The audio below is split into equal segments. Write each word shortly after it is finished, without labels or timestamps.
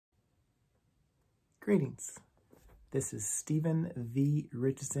Greetings. This is Stephen V.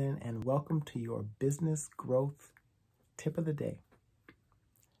 Richardson, and welcome to your business growth tip of the day.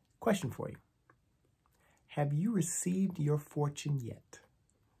 Question for you. Have you received your fortune yet?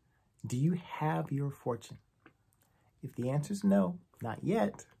 Do you have your fortune? If the answer is no, not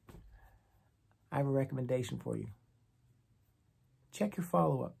yet, I have a recommendation for you. Check your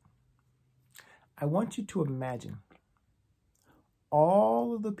follow-up. I want you to imagine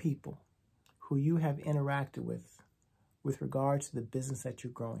all of the people who you have interacted with regards to the business that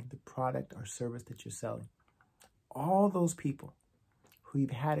you're growing, the product or service that you're selling. All those people who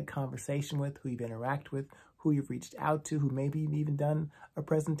you've had a conversation with, who you've interacted with, who you've reached out to, who maybe you've even done a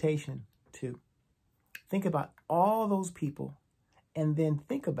presentation to. Think about all those people and then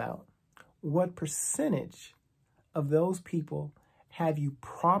think about what percentage of those people have you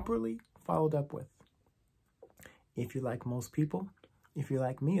properly followed up with. If you're like most people, if you're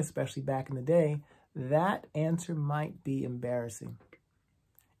like me, especially back in the day, that answer might be embarrassing.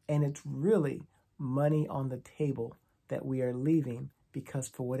 And it's really money on the table that we are leaving because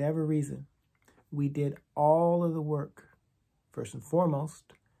for whatever reason, we did all of the work. First and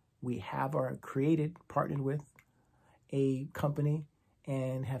foremost, we have partnered with a company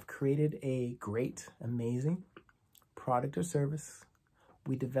and have created a great, amazing product or service.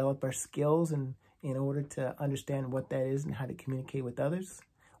 We develop our skills in order to understand what that is and how to communicate with others.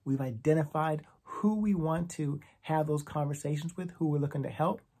 We've identified who we want to have those conversations with, who we're looking to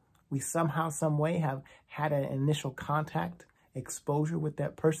help. We somehow, some way have had an initial contact, exposure with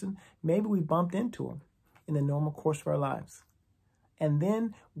that person. Maybe we bumped into them in the normal course of our lives. And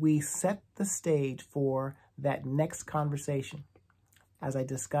then we set the stage for that next conversation. As I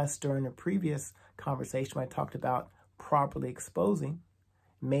discussed during a previous conversation, I talked about properly exposing.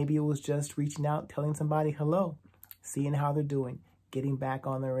 Maybe it was just reaching out, telling somebody hello, seeing how they're doing, getting back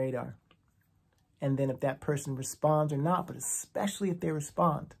on their radar. And then if that person responds or not, but especially if they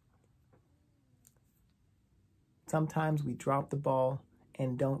respond, sometimes we drop the ball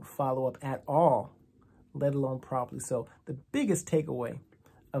and don't follow up at all, let alone properly. So the biggest takeaway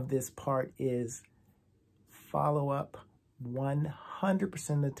of this part is follow up 100%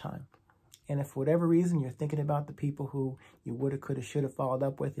 of the time. And if for whatever reason you're thinking about the people who you woulda, coulda, shoulda followed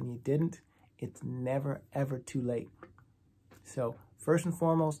up with and you didn't, it's never, ever too late. So first and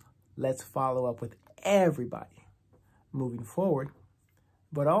foremost, let's follow up with everybody moving forward.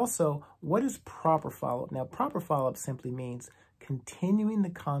 But also, what is proper follow-up? Now, proper follow-up simply means continuing the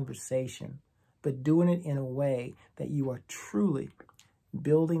conversation, but doing it in a way that you are truly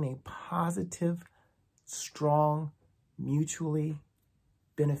building a positive, strong, mutually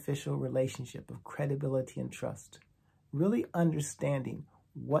beneficial relationship of credibility and trust. Really understanding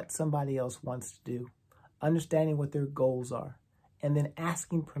what somebody else wants to do, understanding what their goals are, and then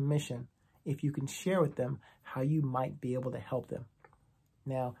asking permission if you can share with them how you might be able to help them.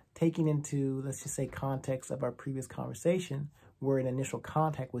 Now, taking into, let's just say, context of our previous conversation, where an initial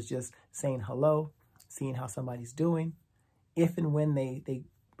contact was just saying hello, seeing how somebody's doing. If and when they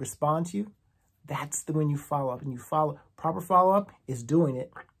respond to you, that's when you follow up. And proper follow-up is doing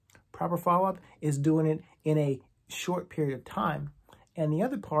it. Proper follow-up is doing it in a short period of time. And the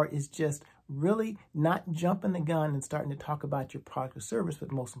other part is just really not jumping the gun and starting to talk about your product or service,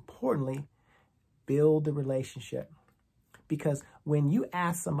 but most importantly, build the relationship. Because when you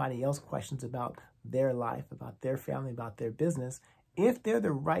ask somebody else questions about their life, about their family, about their business, if they're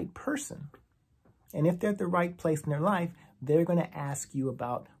the right person, and if they're at the right place in their life, they're going to ask you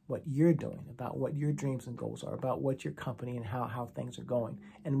about what you're doing, about what your dreams and goals are, about what your company and how things are going.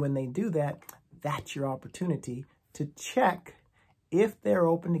 And when they do that, that's your opportunity to check if they're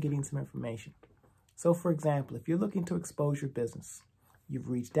open to giving some information. So for example, if you're looking to expose your business, you've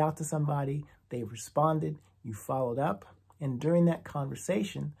reached out to somebody, they've responded, you followed up, and during that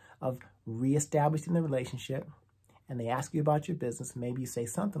conversation of reestablishing the relationship, and they ask you about your business, maybe you say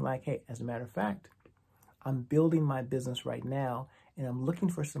something like, hey, as a matter of fact, I'm building my business right now, and I'm looking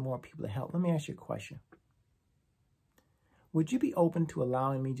for some more people to help. Let me ask you a question. Would you be open to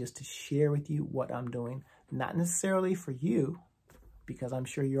allowing me just to share with you what I'm doing? Not necessarily for you, because I'm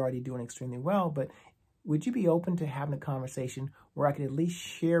sure you're already doing extremely well, but would you be open to having a conversation where I could at least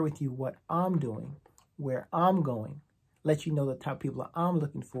share with you what I'm doing, where I'm going, let you know the type of people that I'm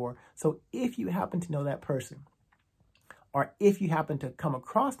looking for? So if you happen to know that person, or if you happen to come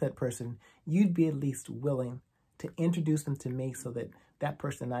across that person, you'd be at least willing to introduce them to me so that that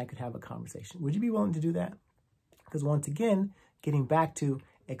person and I could have a conversation. Would you be willing to do that? Because once again, getting back to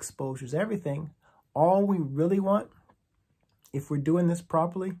exposure is everything, all we really want, if we're doing this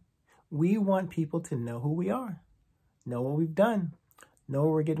properly, we want people to know who we are, know what we've done, know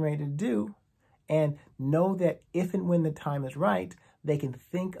what we're getting ready to do, and know that if and when the time is right, they can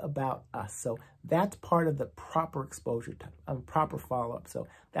think about us. So that's part of the proper exposure, proper follow-up. So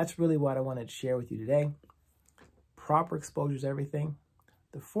that's really what I wanted to share with you today. Proper exposure is everything.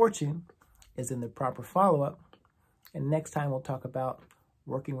 The fortune is in the proper follow-up. And next time we'll talk about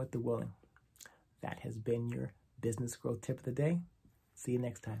working with the willing. That has been your business growth tip of the day. See you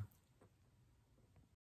next time.